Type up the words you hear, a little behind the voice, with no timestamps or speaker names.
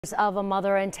Of a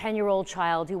mother and 10-year-old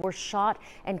child who were shot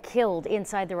and killed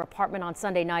inside their apartment on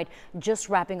Sunday night, just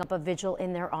wrapping up a vigil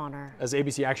in their honor. As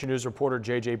ABC Action News reporter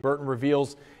J.J. Burton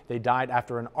reveals, they died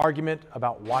after an argument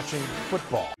about watching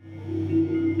football.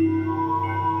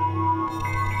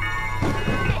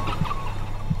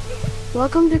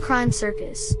 Welcome to Crime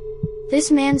Circus.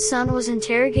 This man's son was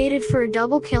interrogated for a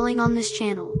double killing on this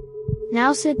channel.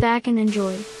 Now sit back and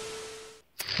enjoy.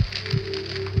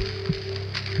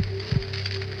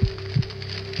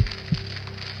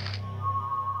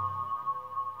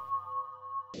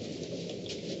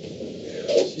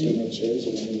 We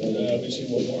see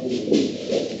one more.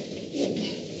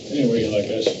 Anywhere you like,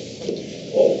 guys.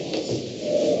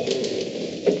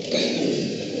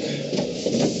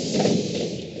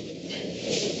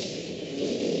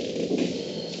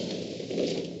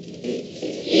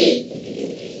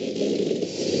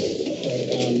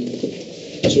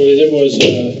 So what I did was,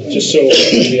 just so to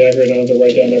be accurate, I don't have to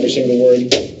write down every single word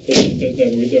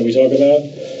that we talk about.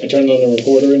 I turned on the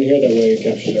recorder in here, that way it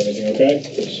captures everything, okay?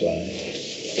 That's fine.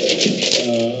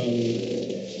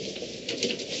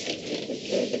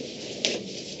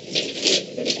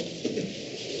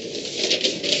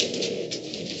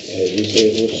 You said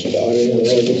it was starting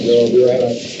already? No, I'll be right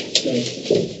back. Thanks.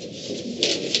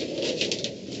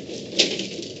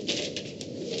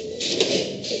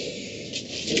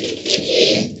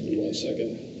 Give me 1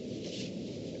 second.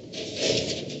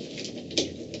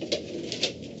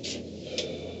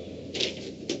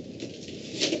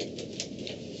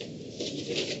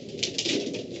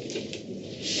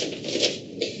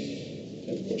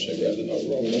 Of course, I grabbed the note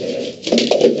wrong.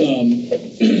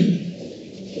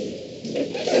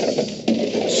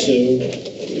 So, do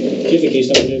you have the case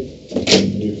number, Dave?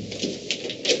 Yeah.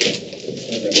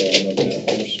 I'll grab the wrong note now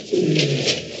first.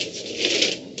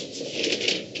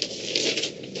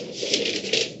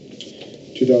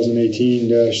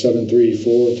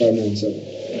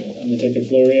 2018-734597. I'm Detective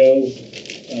Florio.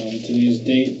 Today's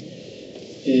date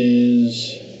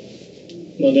is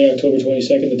Monday, October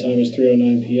 22nd. The time is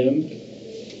 3:09 p.m.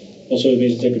 Also with me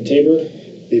is Detective Tabor.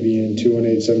 ABN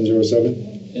 218707.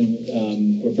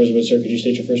 And we're present with Sir. Could you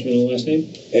state your first, middle, and last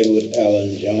name? Edward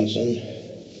Allen Johnson.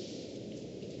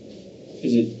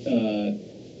 Is it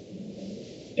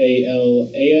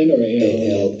A-L-A-N or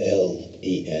A-L-L-E-N?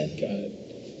 A-L-L-E-N. Got it.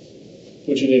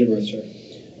 What's your date of birth, sir?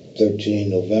 13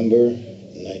 November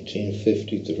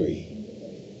 1953.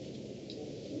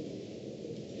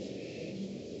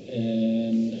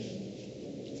 And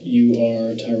you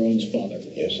are Tyrone's father?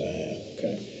 Yes, I am.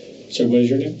 Okay. Sir, what is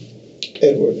your name?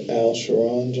 Edward Al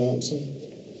Sharon Johnson.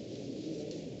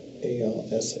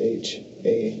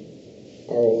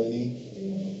 A-L-S-H-A-R-O-N-E.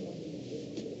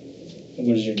 And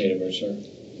what is your date of birth, sir?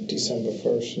 December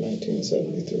 1st,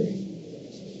 1973.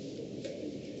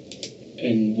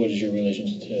 And what is your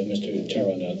relation to Mr.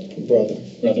 Tyrone Johnson? Brother.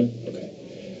 Brother? Okay.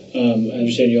 I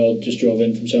understand you all just drove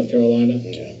in from South Carolina?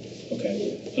 Yeah.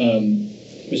 Okay.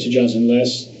 Mr. Johnson,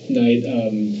 last night,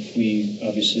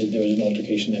 there was an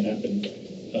altercation that happened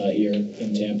here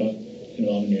in Tampa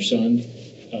involving your son.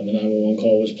 The 911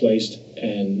 call was placed,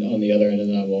 and on the other end of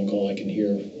the 911 call, I can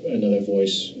hear another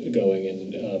voice going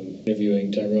and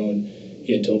interviewing Tyrone.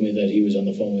 He had told me that he was on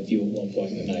the phone with you at one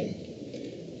point in the night.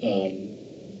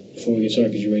 Before we get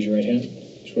started, could you raise your right hand?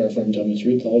 Swear affirm and tell me the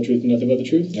truth, the whole truth, and nothing but the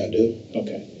truth? I do.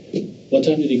 Okay. What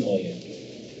time did he call you?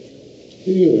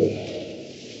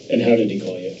 Yeah. And how did he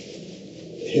call you?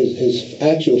 His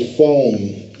actual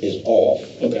phone is off.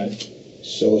 Okay.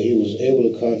 So he was able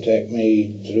to contact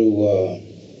me through,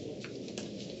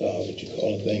 what you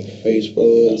call the thing,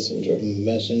 Facebook?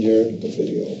 Messenger. The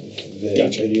video.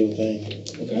 Gotcha. Video thing.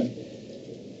 Okay.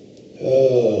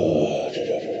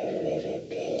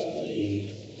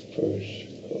 He first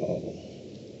called.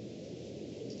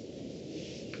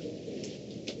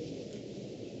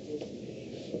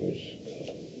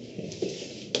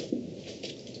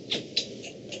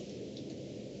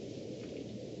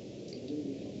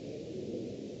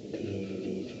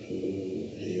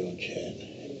 Video chat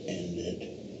ended.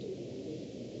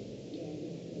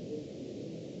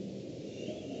 No,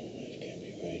 that can't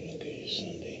be right. Okay,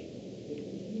 Sunday.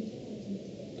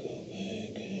 Go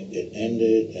back. It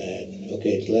ended at,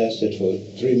 okay, it lasted for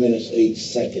 3 minutes, 8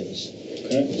 seconds.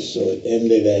 Okay. So it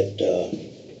ended at,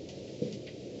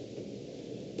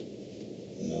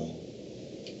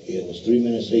 it was 3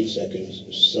 minutes, 8 seconds,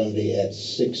 Sunday at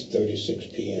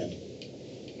 6:36 p.m.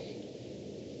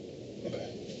 Okay.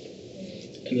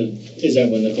 And is that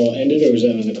when the call ended, or was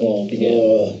that when the call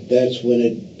began? That's when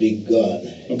it begun.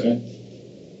 Okay.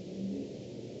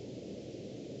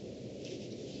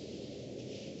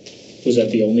 Was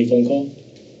that the only phone call?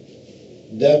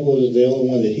 that was the only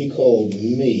one that he called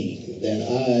me. Then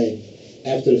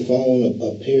after the phone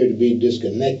appeared to be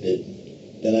disconnected,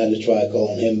 then I just tried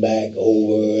calling him back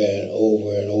over and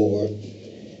over and over.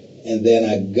 And then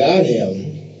I got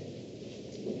him.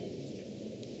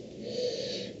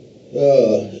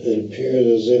 It appeared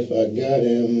as if I got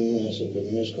him. That's a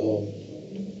missed call.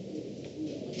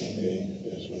 Okay,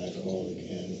 that's when I called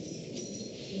again.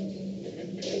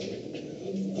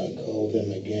 I called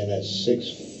him again at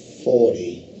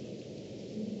 6:40.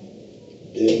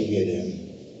 Didn't get him.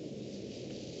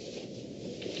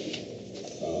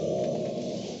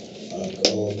 I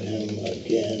called him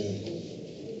again.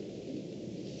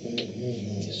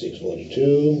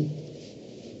 6:42.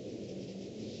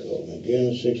 Called him again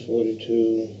at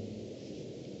 6:42.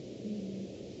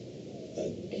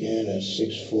 Again at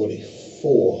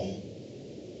 6:44.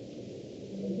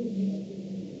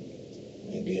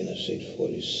 Again at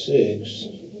 6:46.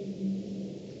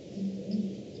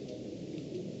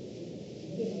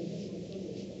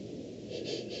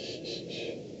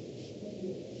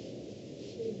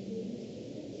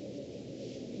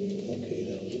 Okay,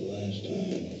 that was the last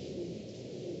time.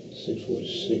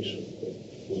 6:46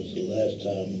 was the last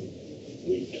time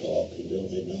we talked. It don't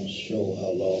show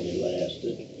how long it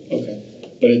lasted. Okay.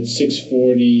 But it's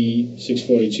 6:40,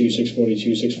 6:42,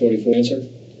 6:42, 6:44 answer?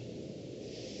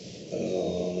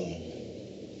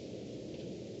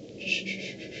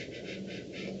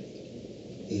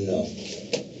 No.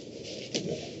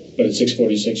 But at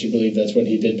 6:46, you believe that's when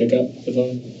he did pick up the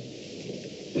phone?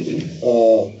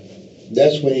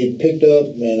 That's when he picked up,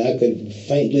 and I could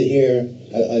faintly hear,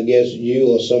 I guess, you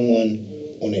or someone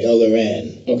on the other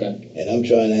end. Okay. And I'm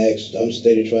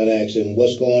steady trying to ask him,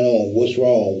 what's going on? What's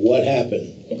wrong? What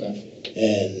happened? Okay.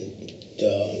 And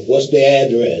what's the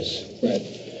address? Right.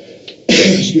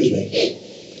 Excuse me.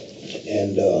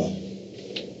 And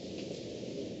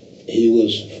he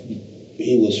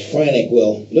was frantic.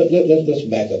 Well, let's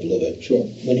back up a little bit. Sure.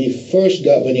 When he first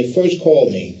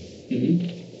called me,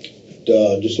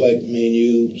 just like me and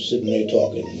you sitting there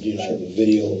talking,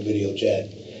 video chat,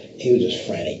 he was just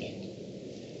frantic.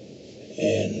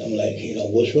 And I'm like,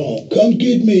 what's wrong? Come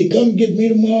get me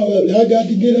tomorrow. I got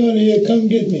to get out of here. Come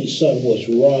get me. Son, what's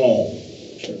wrong?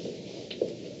 Sure.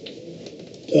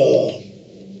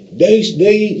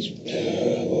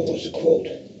 What was the quote?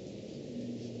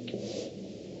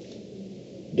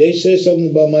 They said something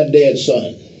about my dad's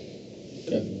son,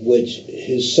 okay. Which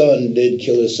his son did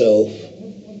kill himself.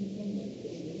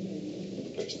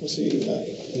 Christmas Eve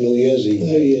night. New Year's Eve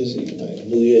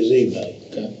night.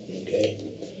 Okay.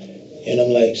 And I'm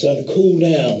like, son, cool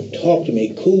down. Talk to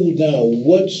me. Cool down.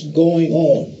 What's going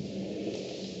on?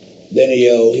 Then he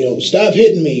yelled, stop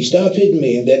hitting me. Stop hitting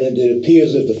me. And then it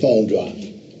appears as if the phone dropped.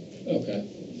 Okay.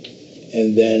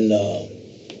 And then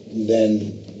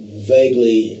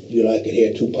vaguely, I could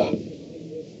hear two pop.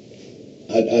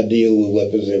 I deal with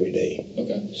weapons every day.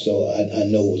 Okay. So I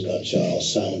know it was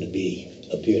gunshots.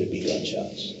 Appear to be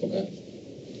gunshots. Okay.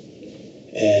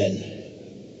 And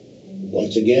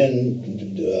once again,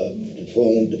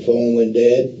 the phone went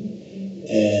dead,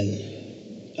 and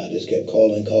I just kept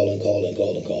calling.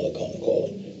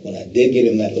 When I did get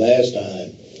him that last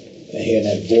time, and hearing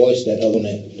that voice, that other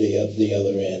the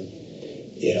other end,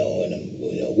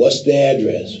 and what's the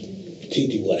address?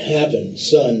 Titi, what happened?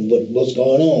 Son, what's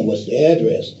going on? What's the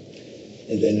address?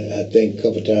 And then I think a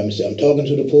couple of times he said, I'm talking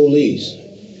to the police.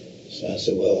 So I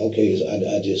said, well, okay, so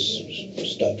I just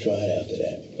stopped trying after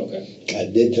that. Okay. I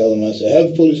did tell him, I said, have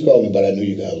the police call me, but I knew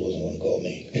you guys wasn't going to call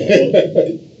me. Well,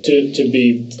 to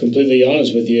be completely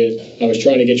honest with you, I was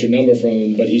trying to get your number from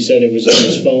him, but he said it was on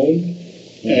his phone,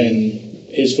 and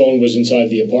his phone was inside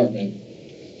the apartment.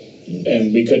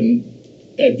 And we couldn't,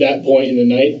 at that point in the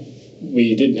night,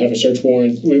 we didn't have a search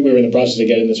warrant. We were in the process of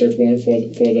getting the search warrant for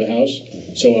the house,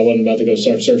 so I wasn't about to go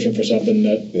start searching for something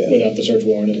without the search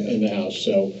warrant in the house.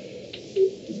 So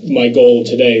my goal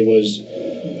today was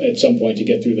at some point to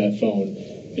get through that phone.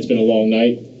 It's been a long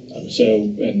night,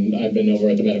 and I've been over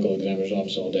at the medical examiner's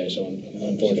office all day, so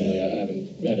unfortunately I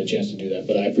haven't had a chance to do that.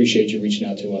 But I appreciate you reaching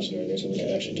out to us and everything so we can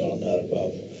actually talk. Not a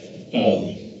problem.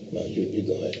 No, you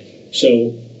go ahead.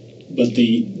 So, but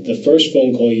the first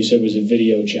phone call you said was a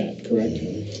video chat, correct?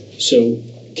 So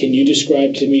can you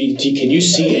describe to me, can you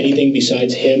see anything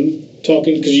besides him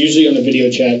talking? Because usually on a video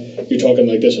chat, you're talking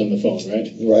like this on the phone,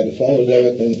 right? Right, the phone was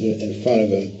there in front of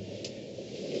him.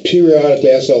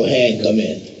 Periodically, I saw a hand come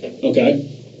in. Okay.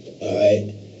 All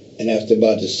right. And after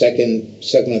about the second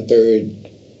or third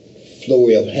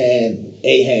flurry of a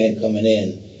hand coming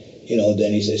in,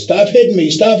 then he said, stop hitting me.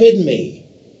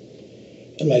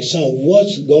 I'm like, son,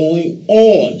 what's going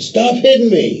on? Stop hitting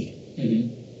me.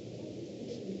 And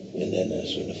then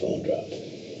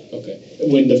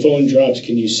When the phone drops,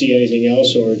 can you see anything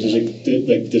else, or does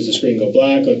the screen go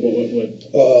black? Like what?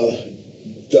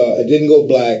 It didn't go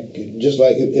black. Just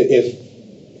like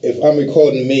if I'm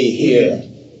recording me here,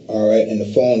 all right, and the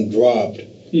phone dropped,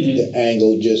 the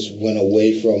angle just went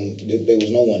away from. There was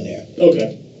no one there.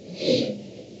 Okay.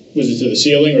 Was it to the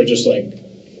ceiling or just like?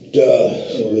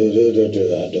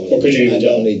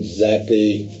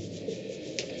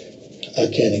 I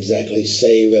can't exactly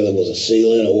say whether it was a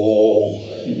ceiling or wall,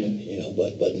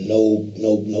 but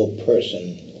no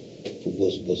person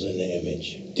was in the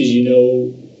image. Did you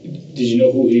know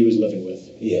who he was living with?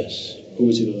 Yes. Who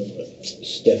was he living with?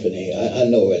 Stephanie. I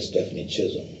know her as Stephanie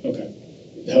Chisholm. Okay.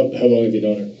 How long have you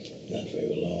known her? Not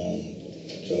very long.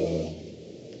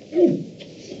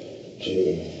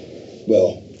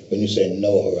 Well, when you say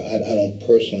know her, I don't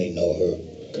personally know her.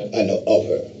 Okay. I know of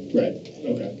her. Right.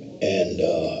 Okay. And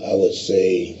I would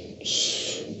say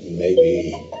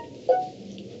maybe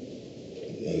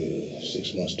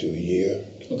 6 months to a year.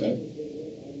 Okay.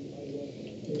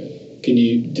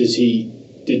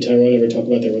 Did Tyrone ever talk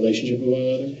about their relationship with one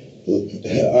another?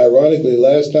 Ironically,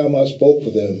 last time I spoke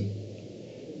with him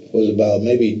was about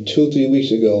maybe 2-3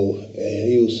 weeks ago, and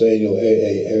he was saying,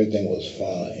 hey, everything was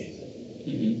fine.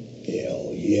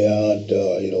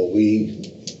 We,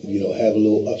 have a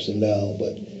little ups and downs,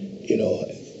 but,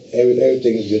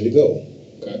 everything is good to go.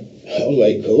 Okay. I was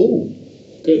like, cool.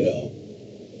 Good.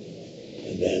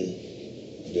 And then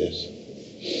this.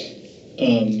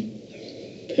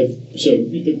 So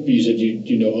you said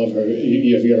you know of her.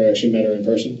 Have you ever actually met her in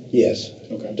person? Yes.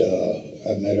 Okay.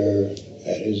 I met her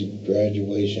at his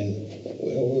graduation.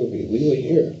 Where were we? We were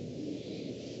here.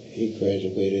 He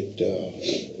graduated,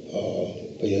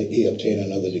 but he obtained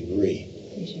another degree.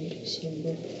 It was in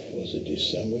December. Was it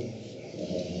December? I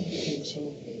think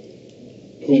so.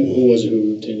 Who was it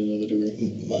who obtained another degree?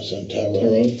 My son Tyrone.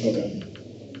 Tyrone? Okay.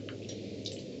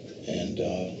 And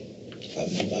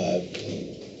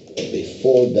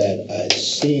before that, I'd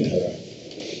seen her,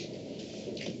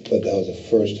 but that was the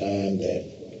first time that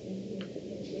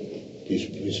we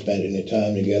spent any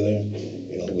time together,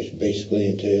 which basically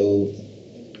entailed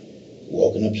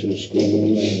walking up to the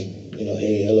school and,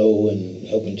 hey, hello, and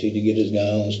helping T to get his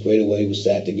gown squared away. We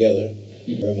sat together.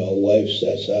 Her and my wife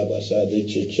sat side by side, they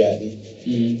chit-chatting,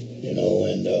 and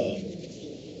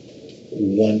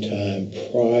one time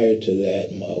prior to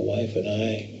that, my wife and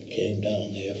I came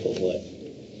down there for what?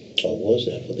 Or was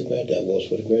that for the That was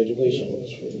for the graduation. That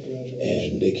was for the graduation.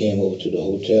 And they came over to the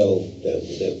hotel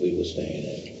that we were staying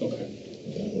at. Okay.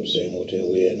 The same hotel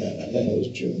we had now. That was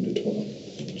June the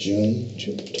 12th. June?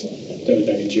 June the 12th. That was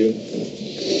back in June?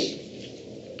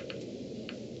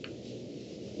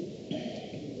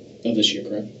 Of this year,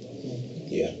 correct?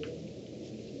 Yeah.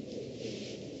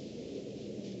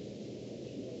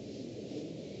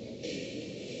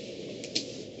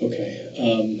 Okay.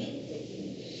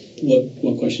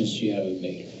 What questions do you have of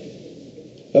me?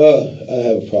 I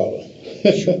have a problem.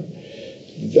 Sure.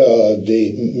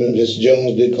 Miss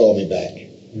Jones did call me back.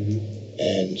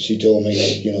 And she told me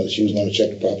that, that she was going to check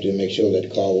the property and make sure that the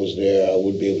car was there. I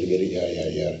would be able to get it, yada,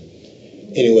 yada, yada.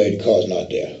 Anyway, the car's not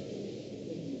there.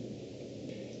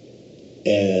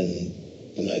 And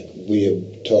like we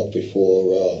have talked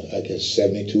before, I guess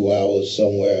 72 hours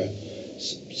somewhere.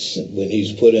 When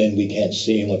he's put in, we can't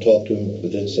see him or talk to him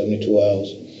within 72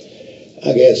 hours.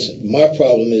 I guess my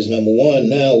problem is, number one,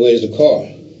 now where's the car?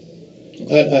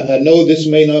 I know this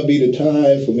may not be the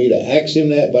time for me to ask him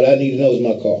that, but I need to know is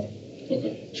my car.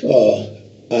 Okay, sure.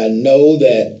 I know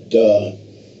that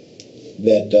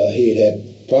he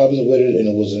had problems with it and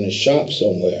it was in a shop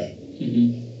somewhere.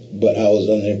 But I was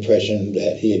under the impression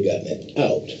that he had gotten it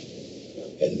out.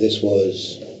 And this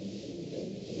was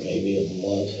maybe a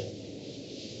month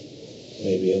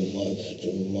to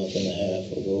a month and a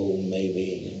half ago,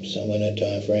 maybe somewhere in that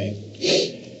time frame.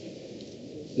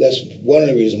 That's one of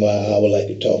the reasons why I would like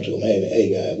to talk to him. Hey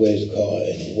guy, where's the car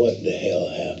and what the hell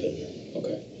happened?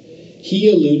 Okay. He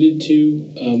alluded to,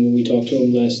 when we talked to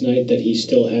him last night, that he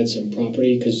still had some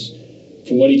property, because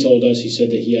from what he told us, he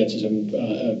said that he had some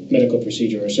medical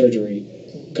procedure or surgery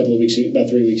about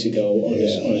 3 weeks ago on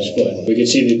his foot. We could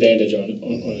see the bandage on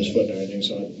his foot and everything,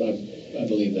 so I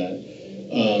believe that.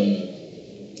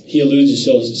 He alluded to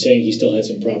still saying he still had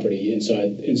some property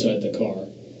inside the car.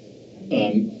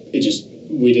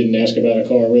 We didn't ask about a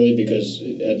car really because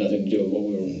it had nothing to do with what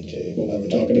we were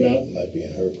talking about. It might be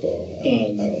in her car. I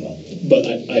don't know. But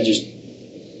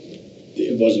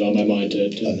it wasn't on my mind to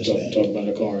talk about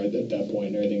a car at that point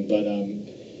and everything. But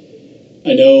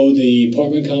I know the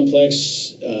apartment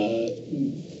complex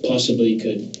possibly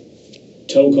could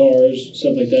tow cars,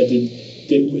 stuff like that.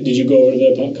 Did you go over to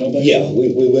the complex? Yeah, we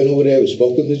went over there, we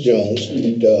spoke with Ms. Jones,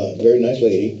 very nice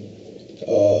lady.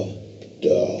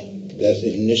 That's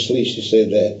initially she said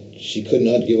that she could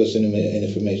not give us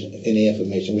any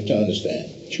information, which I understand.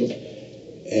 Sure.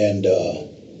 And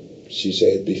she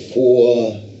said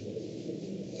before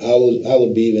I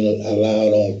would be even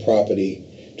allowed on property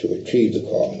to retrieve the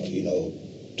car, you know,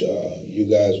 you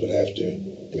guys would have to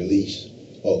release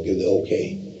or give the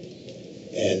okay.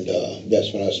 And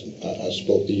that's when I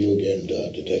spoke to you again,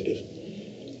 Detective.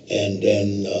 And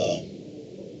then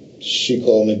she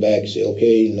called me back and said,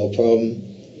 okay, no problem.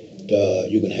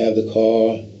 You can have the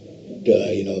car.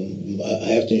 You know, I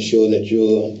have to ensure that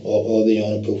you're all the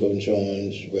owner, proof of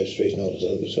insurance, registration, all this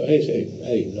other. So I said,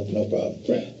 hey, no problem.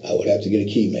 Right. I would have to get a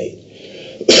key made.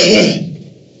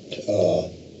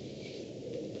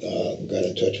 Got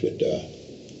in touch with the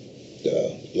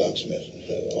locksmith. I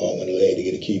went ahead to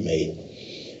get a key made.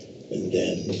 And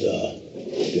then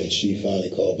she finally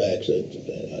called back, said,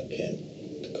 I can't,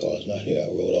 the car's not here. I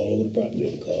rode all over the property,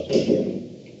 the car's not here.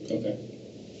 Okay.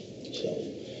 So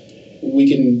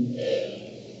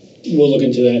we'll look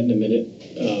into that in a minute.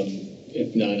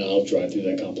 If not, I'll drive through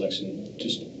that complex and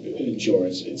just ensure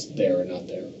it's there or not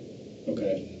there.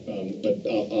 Okay. But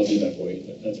I'll do that for you.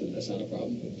 That's not a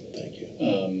problem. Thank you.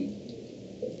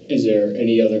 Is there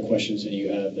any other questions that you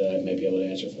have that I may be able to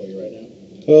answer for you right now?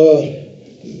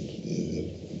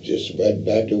 Just right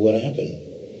back to what happened.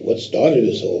 What started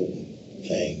this whole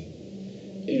thing?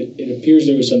 It appears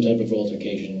there was some type of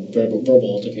altercation, verbal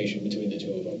altercation between the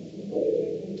two of them.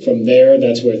 From there,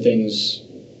 that's where things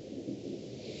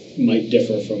might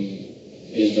differ from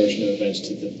his version of events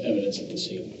to the evidence at the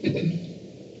scene.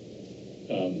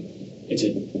 It's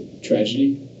a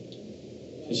tragedy,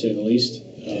 to say the least,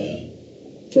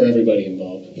 for everybody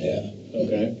involved. Yeah.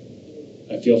 Okay?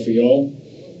 I feel for y'all,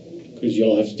 because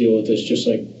y'all have to deal with this just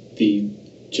like the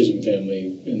Chisholm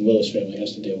family and Willis family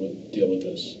has to deal with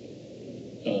this.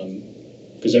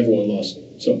 Because everyone lost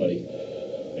somebody.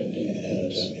 Tell me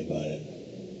about it.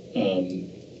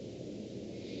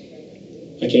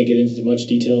 I can't get into much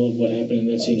detail of what happened in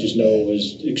that scene. Just know it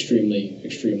was extremely,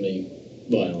 extremely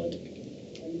violent.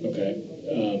 Okay.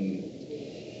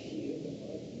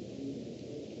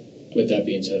 With that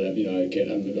being said, I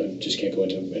just can't go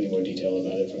into any more detail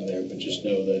about it from there. But just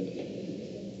know that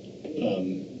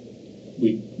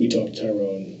we talked to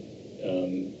Tyrone.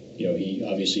 He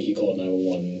obviously called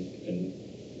 911 and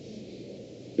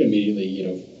immediately,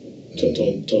 told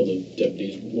the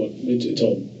deputies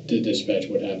told the dispatch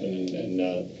what happened, and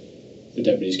the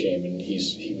deputies came, and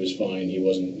he was fine. He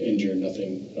wasn't injured,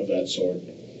 nothing of that sort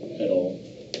at all.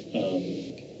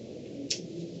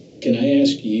 Can I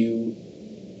ask you,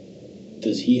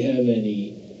 does he have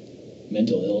any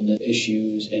mental illness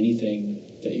issues, anything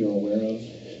that you're aware of?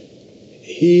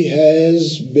 He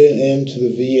has been into the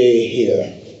VA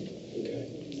here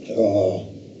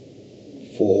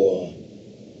for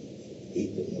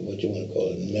what you want to call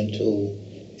it, mental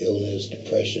illness,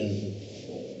 depression,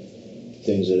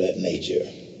 things of that nature.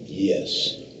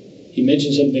 Yes. He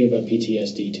mentioned something about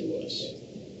PTSD to us.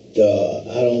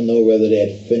 I don't know whether they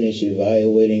had finished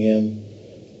evaluating him,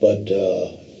 but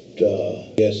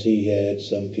yes, he had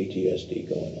some PTSD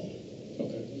going on.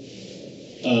 Okay.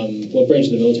 What branch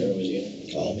of the military was he in?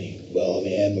 Army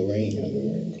and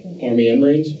Marine. Army and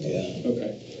Marines? Yeah.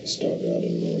 Okay. He started out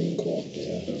in the Marine Corps.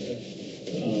 Yeah. Okay.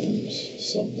 And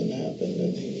something happened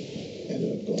and he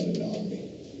ended up going in the Army.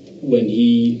 When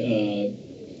he,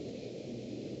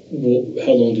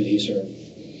 how long did he serve?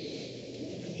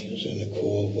 He was in the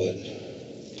Corps, what?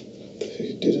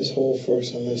 He did his whole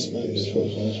first enlistment.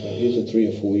 He was in 3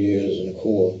 or 4 years in the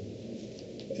Corps.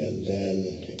 And then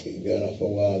he got off a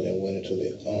while, then went into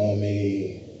the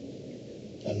Army.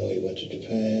 I know he went to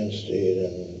Japan, stayed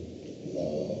in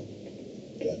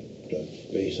that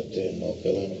base up there in North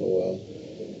Carolina for a while.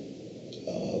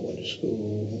 Went to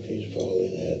school. He's probably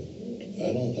in that.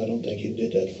 I don't think he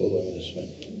did that full enlistment.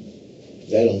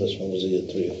 That enlistment was either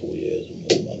 3 or 4 years. In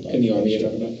the Army you're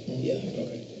talking about? Yeah.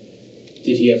 Okay.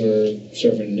 Did he ever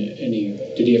serve in any,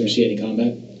 did he ever see any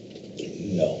combat?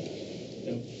 No.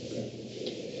 No? Okay.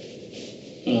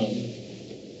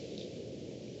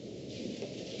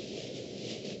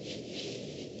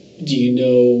 Do you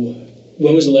know,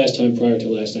 when was the last time prior to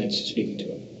last night speaking to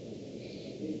him?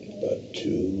 About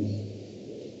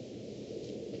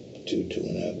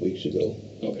 2.5 weeks ago.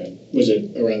 Okay. Was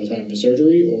it around the time of his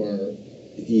surgery or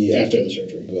after the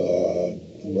surgery?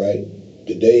 Right.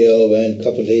 The day of and a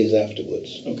couple of days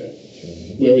afterwards. Okay.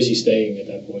 Where was he staying at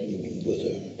that point? With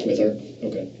her. With her?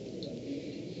 Okay.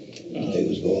 They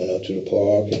was going out to the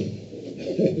park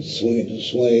and swing.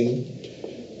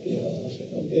 You know, I said,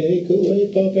 Hey, cool,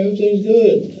 hey, Pop, everything's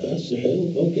good. I said, hell,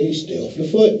 okay, stay off the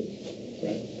foot.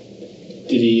 Right.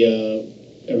 Did he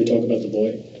ever talk about the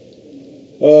boy?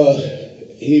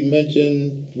 He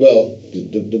mentioned, well,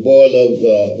 the boy loved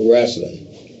wrestling.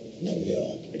 You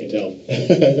know. I can tell.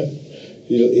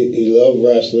 he loved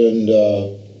wrestling.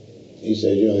 He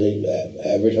said, you know, he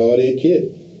average hard-head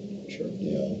kid. Sure.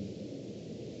 You know.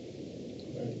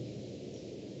 Okay.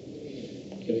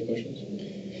 You have any questions?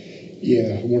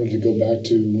 Yeah, I wanted to go back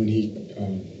to when he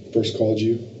first called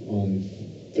you on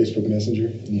Facebook Messenger,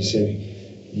 and you said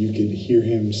you could hear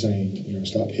him saying, you know,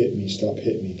 stop hitting me, stop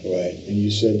hitting me. Right. And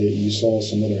you said that you saw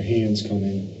some other hands come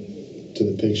in to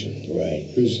the picture. Right.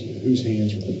 Whose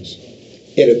hands were those?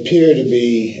 It appeared to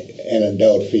be an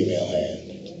adult female hand.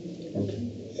 Okay.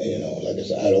 You know, like I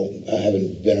said, I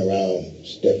haven't been around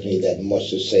Stephanie that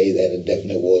much to say that it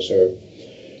definitely was her,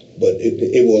 but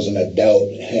it was an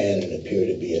adult hand and appeared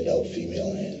to be an adult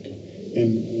female hand.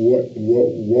 And what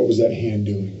was that hand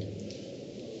doing?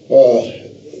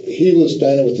 He was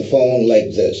standing with the phone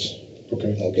like this.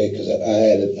 Okay. Okay, because I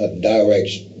had a direct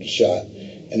shot,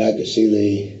 and I could see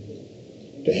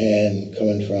the hand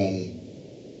coming from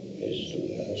his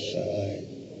left side.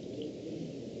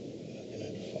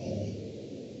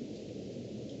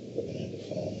 Looking at the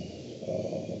phone.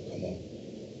 Oh, come on.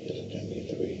 Here's a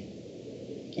MP3.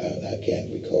 I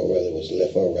can't recall whether it was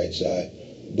left or right side,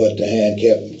 but the hand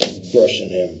kept brushing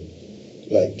him,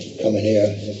 like coming here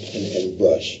and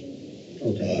brush.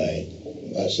 Okay. All right.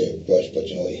 I said brush, but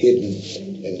you know, it hit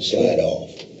and slide off.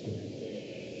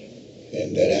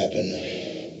 And that happened,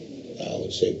 I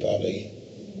would say probably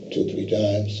 2-3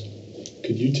 times.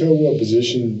 Could you tell what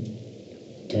position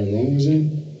Tyrone was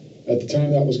in at the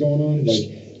time that was going on? Like,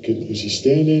 was he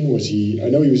standing? Was he? I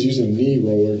know he was using a knee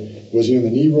roller. Was he on the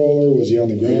knee roller? Was he on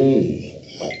the ground?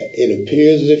 It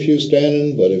appears as if he was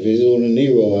standing, but if he's on the knee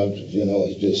roller, you know,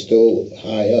 it's just still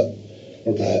high up.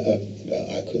 Okay.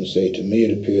 I couldn't say. To me,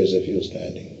 it appears as if he was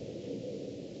standing.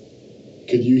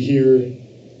 Could you hear,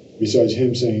 besides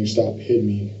him saying, stop hitting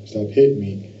me,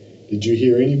 did you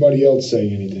hear anybody else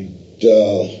saying anything?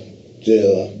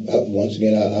 Once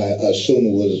again, I assume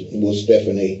it was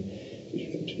Stephanie.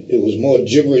 It was more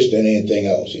gibberish than anything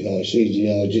else. You know, she's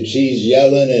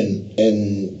yelling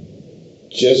and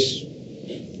just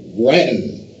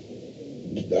ranting.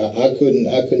 I couldn't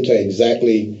tell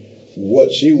exactly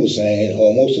what she was saying,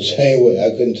 almost the same way.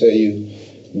 I couldn't tell you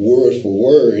word for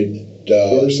word.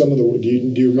 What are some of the words? Do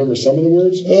you remember some of the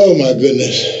words? Oh my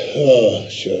goodness! Oh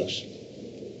shucks!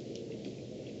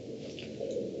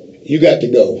 You got to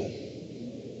go.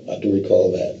 I do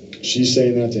recall that. She's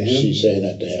saying that to him. She's saying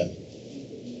that to him,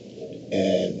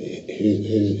 and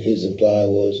his reply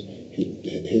was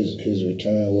his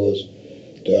return was,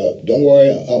 "Don't worry,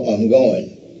 I'm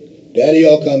going.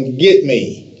 Daddy'll come get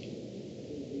me."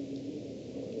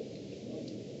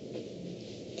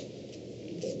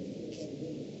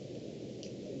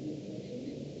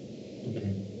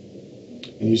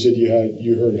 And you said you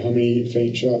heard how many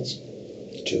faint shots? 2.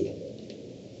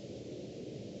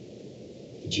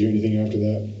 Did you hear anything after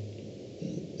that?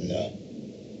 No.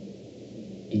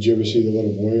 Did you ever see the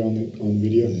little boy on the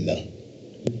video? No.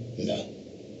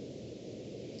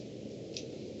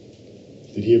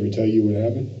 Did he ever tell you what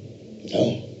happened? No.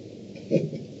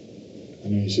 I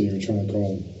know you said you were trying to call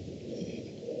him.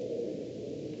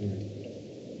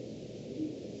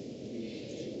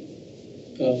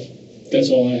 That's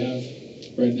all I have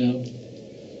right now.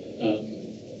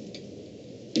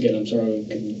 Again, I'm sorry we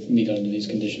can meet under these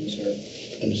conditions, sir.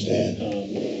 Understand.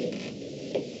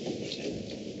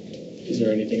 Is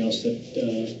there anything else that...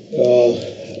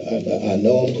 I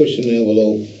know I'm pushing the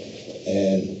envelope,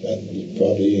 and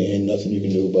probably ain't nothing you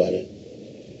can do about it.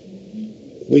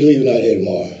 We leaving out here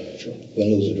tomorrow. Sure. Win,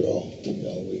 lose, or draw. You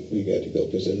know, we got to go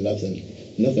because there's nothing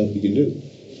we can do.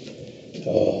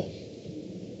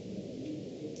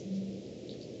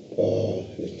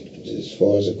 As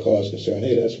far as the car's concerned,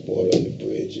 hey, that's water on the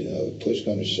bridge. You know, push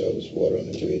comes to shove, it's water on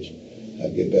the bridge.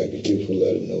 I'll get back to you for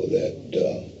let them know that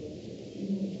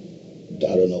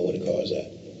I don't know where the car's at.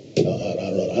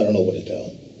 I don't know what to tell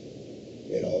them.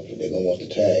 You know, they're gonna want the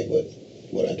tag, but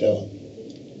what I tell them.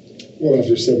 Well,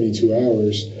 after 72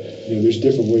 hours, you know, there's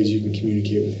different ways you can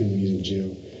communicate with him when he's in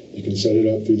jail. You can set it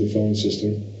up through the phone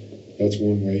system. That's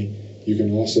one way. You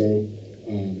can also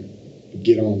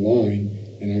get online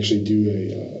and actually do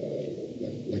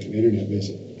like an internet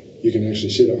visit. You can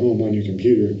actually sit at home on your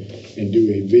computer and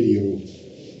do a video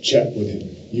chat with him.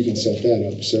 You can set that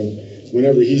up. So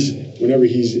whenever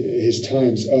his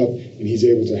time's up and he's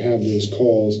able to have those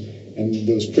calls and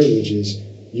those privileges,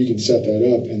 you can set that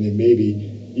up, and then maybe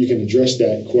you can address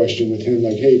that question with him,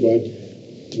 like, hey, bud,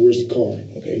 where's the car?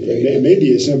 Okay, great. It may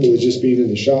be as simple as just being in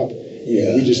the shop.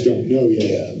 Yeah. We just don't know yet.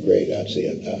 Yeah, great. I see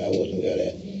it. I wasn't aware of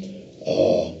that.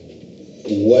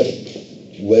 What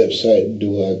website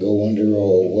do I go under,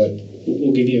 or what?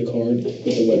 We'll give you a card with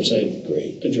the website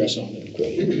Great. address on it.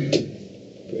 Great.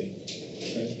 Great.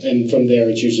 Right. And from there,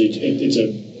 it's usually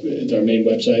it's our main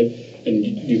website, and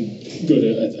you go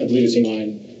to, I believe it's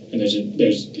online, and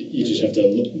you just have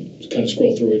to kind of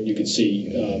scroll through it, and you can see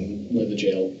where the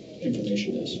jail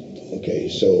information is. Okay,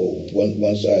 so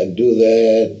once I do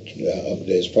that,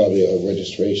 there's probably a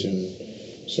registration,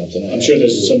 something. I'm sure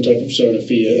there's some type of sort of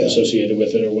fee associated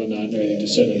with it or whatnot, and everything to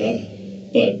set it up.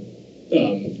 But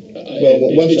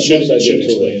it should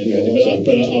explain it.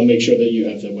 But I'll make sure that you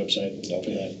have the website for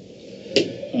that.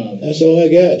 That's all I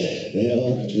got.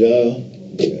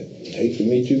 Hate to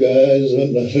meet you guys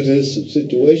under this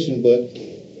situation, but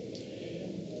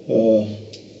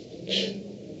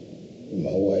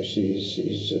my wife, she's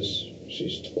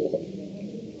tore up.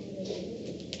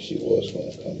 She was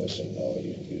going to come. I said, no,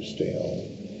 you stay home.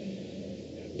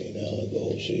 I mean, now I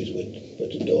go, she's with the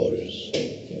daughters.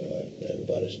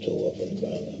 Everybody's tore up on the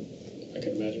ground now. I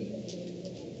can imagine.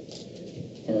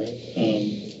 All right.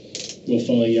 We'll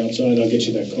follow you outside. I'll get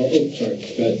you that car. Oh, sorry.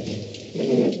 Go ahead.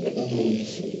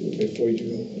 Before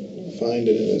you find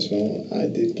it in his phone, I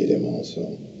did get him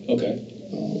also. Okay.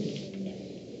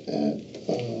 At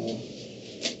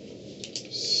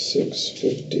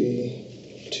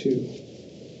 6:52,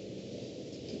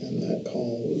 and that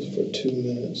call was for 2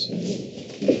 minutes and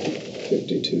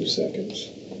 52 seconds.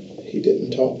 He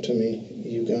didn't talk to me.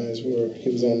 He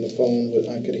was on the phone, but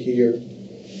I could hear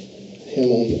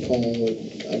him on the phone with,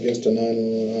 I guess, the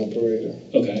 911 operator.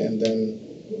 Okay. And then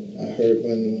I heard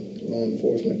when law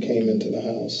enforcement came into the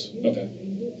house. Okay.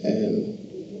 And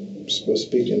was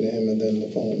speaking to him, and then the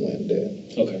phone went dead.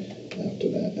 Okay. After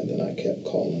that, and then I kept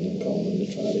calling and calling to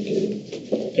try to get him.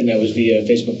 And that was via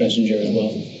Facebook Messenger as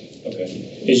well? Okay.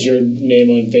 Is your name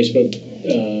on Facebook?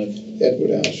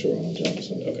 Edward Tyrone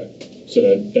Johnson. Okay. So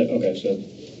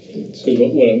because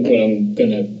what I'm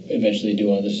gonna eventually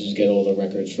do on this is get all the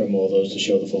records from all those to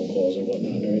show the phone calls and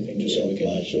whatnot and everything, just so we can.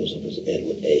 Mine shows up as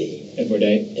Edward A. Edward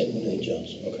A. Edward A.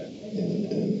 Johnson. Okay.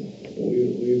 And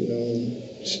we've known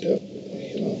Steph.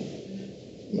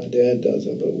 My dad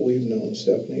doesn't, but we've known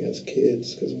Stephanie as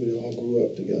kids because we all grew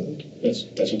up together. That's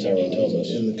what Tyrone tells us.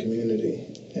 In the community,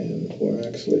 and we're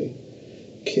actually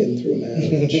kin through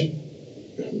marriage.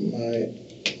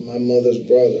 My mother's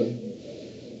brother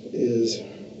is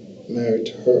married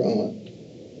to her aunt,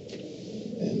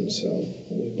 and so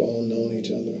we've all known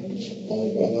each other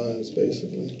all of our lives,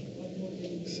 basically.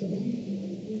 So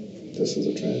this is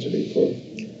a tragedy for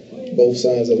both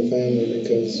sides of the family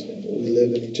because we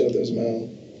live in each other's mouth,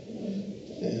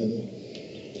 and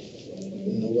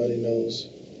nobody knows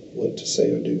what to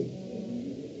say or do.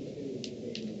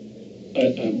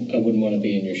 I wouldn't want to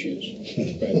be in your shoes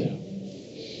right now.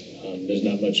 There's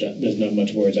not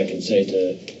much words I can say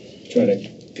to try to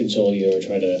console you or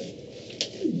try to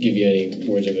give you any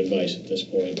words of advice at this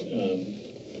point.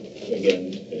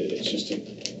 Again, it's just a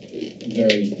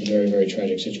very, very, very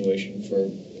tragic situation for,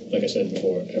 like I said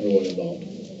before, everyone involved.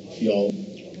 Y'all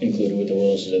included with the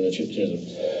Willises and the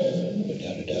Chisholms.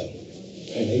 Without a doubt.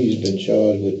 And he's been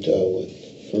charged with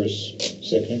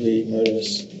second-degree murder.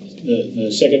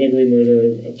 The second-degree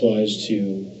murder applies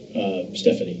to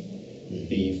Stephanie. Mm-hmm.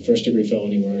 The first-degree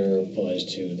felony murder applies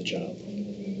to the child.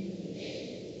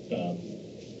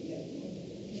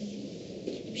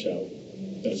 So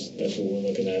that's what we're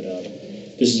looking at.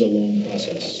 This is a long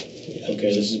process.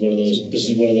 Okay, this is one of those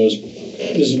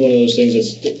things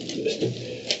that's.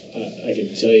 I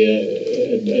can tell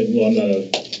you, well, I'm not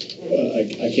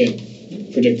I can't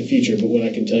predict the future, but what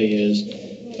I can tell you is,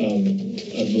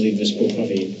 I believe this will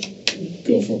probably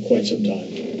go for quite some time.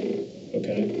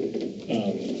 Okay.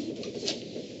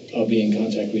 I'll be in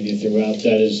contact with you throughout.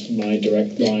 That is my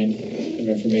direct line of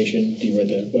information. Do you read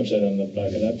the website on the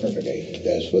back of that? Perfect. Okay,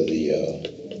 that's for the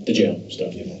jail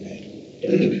stuff. Okay.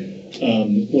 Yeah.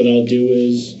 What I'll do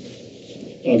is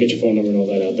I'll get your phone number and all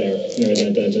that out there.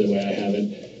 That's the way I have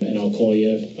it. And I'll call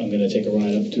you. I'm going to take a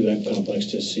ride up to that complex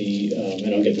to see,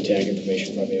 and I'll get the tag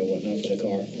information from you and whatnot for the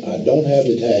car. I don't have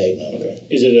the tag number. Okay.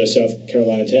 Is it a South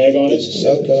Carolina tag on it? It's a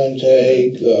South Carolina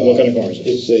tag. What kind of car is it?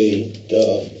 It's a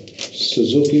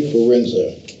Suzuki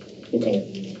Forenza. What color?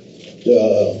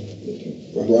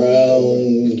 Brown,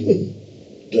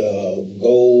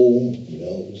 gold.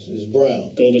 It's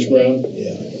brown. Goldish brown.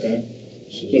 Yeah. Okay.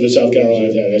 With a South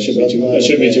Carolina tag, that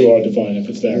shouldn't be too hard to find if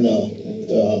it's there. No.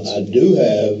 I do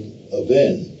have a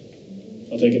VIN.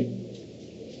 I'll take it.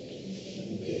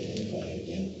 Okay, let me find it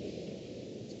again.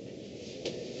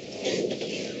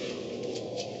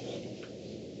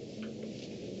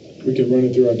 we can run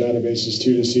it through our databases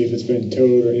too to see if it's been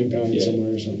towed or impounded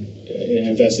somewhere or something. And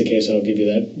if that's the case, I'll give you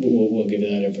that. We'll give you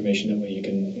that information. That way you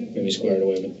can maybe square it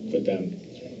away with them.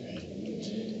 Okay.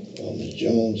 Well, Ms.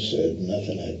 Jones said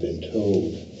nothing had been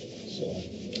told, so.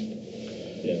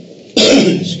 Yeah.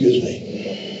 Excuse me.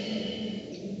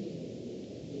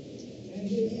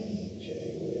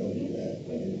 Okay, where are you at?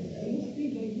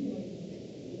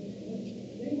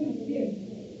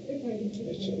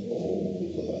 It's an old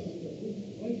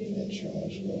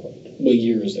insurance card. What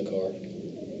year is the car?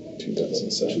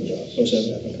 2007.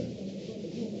 07? Okay.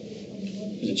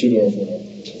 Is it 2-door or 4-door?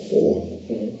 4.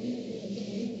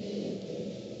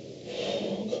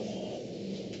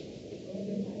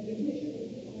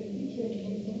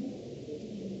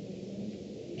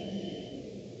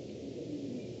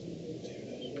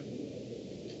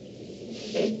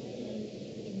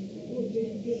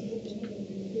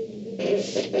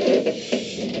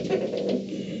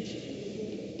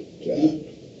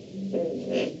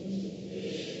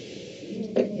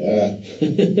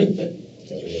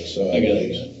 I got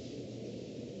it.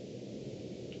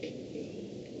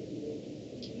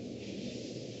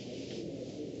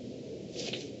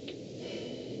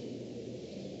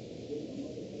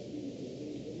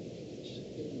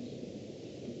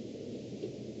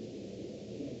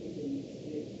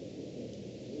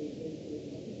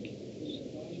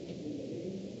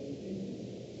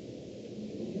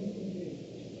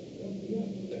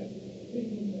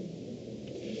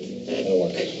 That'll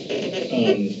work.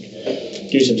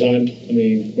 Give you some time. Let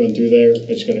me run through there.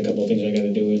 I just got a couple of things I got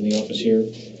to do in the office here,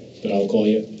 but I'll call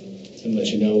you and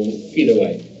let you know either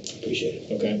way. Appreciate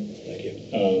it. Okay. Thank you.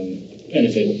 And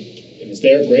if it's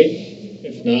there, great.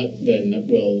 If not, then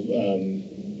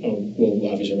we'll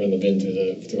obviously run the VIN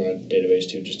through our database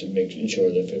too, just to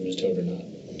ensure that if it was towed or not.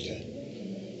 Okay.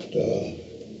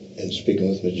 And speaking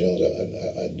with Ms. Jones,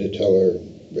 I did tell her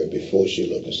before she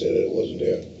looked and said that it wasn't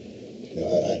there. You know,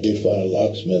 I did find a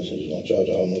locksmith who's going to charge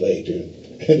an arm and a leg to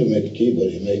make a key, but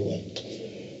he make one.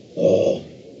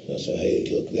 I said, hey,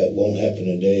 look, that won't happen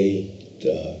today.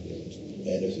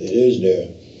 And if it is there,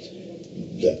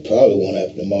 that probably won't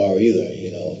happen tomorrow either.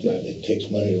 You know, right. It takes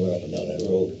money to run up and down that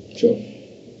road. Sure.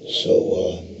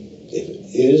 So if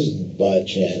it is by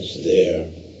chance there,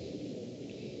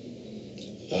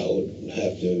 I would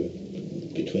have to,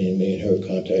 between me and her,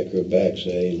 contact her back,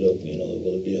 say, look, you know,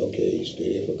 will it be okay? You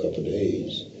stay there for a couple of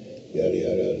days. Yada,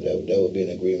 yada. That would be an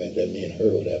agreement that me and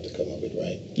her would have to come up with,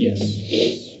 right? Yes.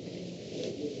 Yes.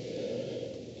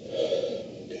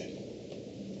 Okay.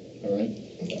 All right.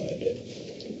 All right, then.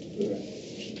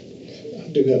 I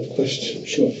do have a question.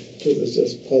 Sure. Because it's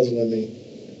just puzzling me.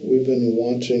 We've been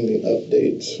watching the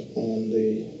updates on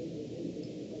the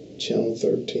Channel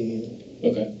 13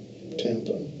 Okay.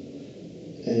 Tampa,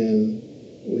 and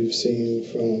we've seen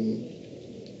from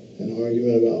an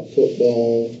argument about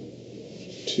football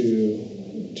to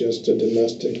just a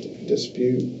domestic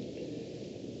dispute,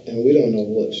 and we don't know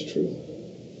what's true.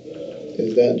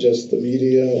 Is that just the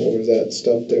media, or is that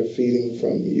stuff they're feeding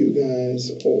from you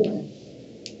guys, or?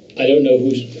 I don't know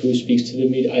who speaks to the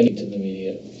media. I speak to the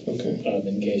media. Okay.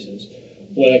 In cases.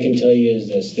 What I can tell you is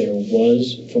this: there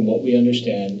was, from what we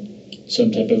understand,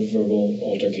 some type of verbal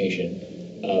altercation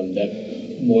that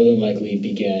more than likely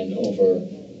began over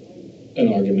an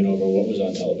argument over what was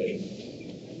on television.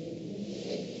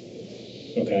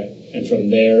 Okay? And from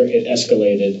there, it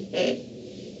escalated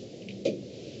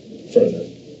further.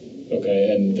 Okay?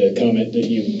 And the comment that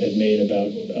you had made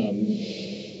about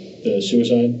the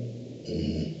suicide,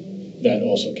 that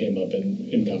also came up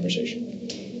in conversation.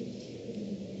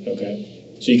 Okay?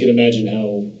 So you can imagine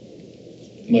how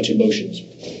much emotions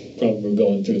probably were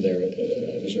going through there at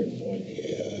a certain point.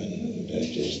 Yeah, and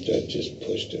that just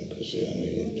pushed him, because I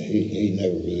mean, he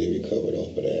never really recovered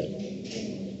off of that.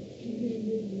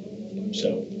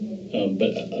 So,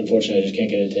 but unfortunately, I just can't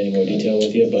get into any more detail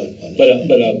with you. But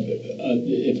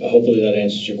hopefully that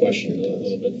answers your question a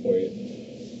little bit for you.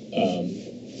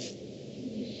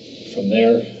 From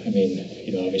there, I mean,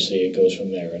 you know, obviously it goes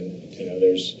from there, and you know,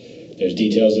 there's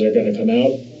details that are going to come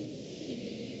out.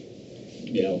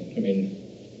 You know, I mean,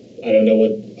 I don't know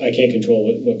I can't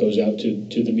control what goes out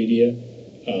to the media.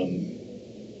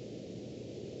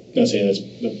 Not saying that's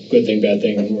a good thing, bad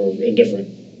thing, or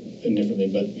indifferently,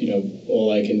 but you know, all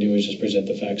I can do is just present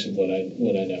the facts of what I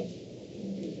know.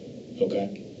 Okay.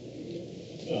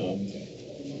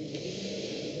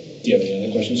 Do you have any other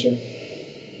questions, sir?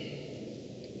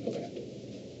 Okay.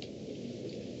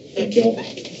 Thank you all.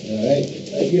 All right,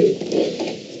 thank you.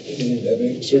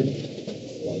 Debbie, Sir?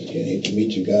 once again, hate to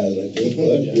meet you guys like this.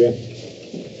 Yeah.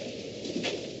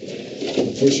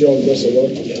 Wish you all the best of luck.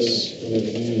 Yes.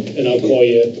 And I'll call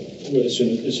you as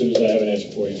soon as I have an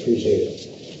answer for you. Appreciate it.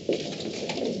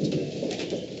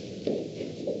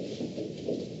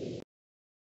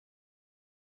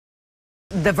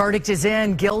 The verdict is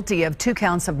in, guilty of 2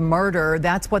 counts of murder.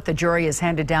 That's what the jury has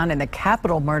handed down in the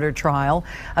capital murder trial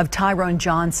of Tyrone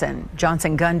Johnson.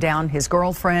 Johnson gunned down his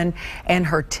girlfriend and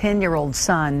her 10-year-old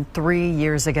son 3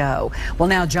 years ago. Well,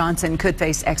 now Johnson could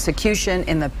face execution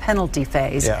in the penalty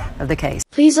phase of the case.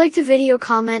 Please like the video,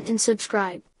 comment, and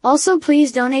subscribe. Also,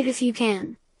 please donate if you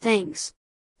can. Thanks.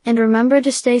 And remember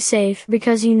to stay safe,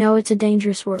 because you know it's a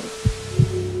dangerous world.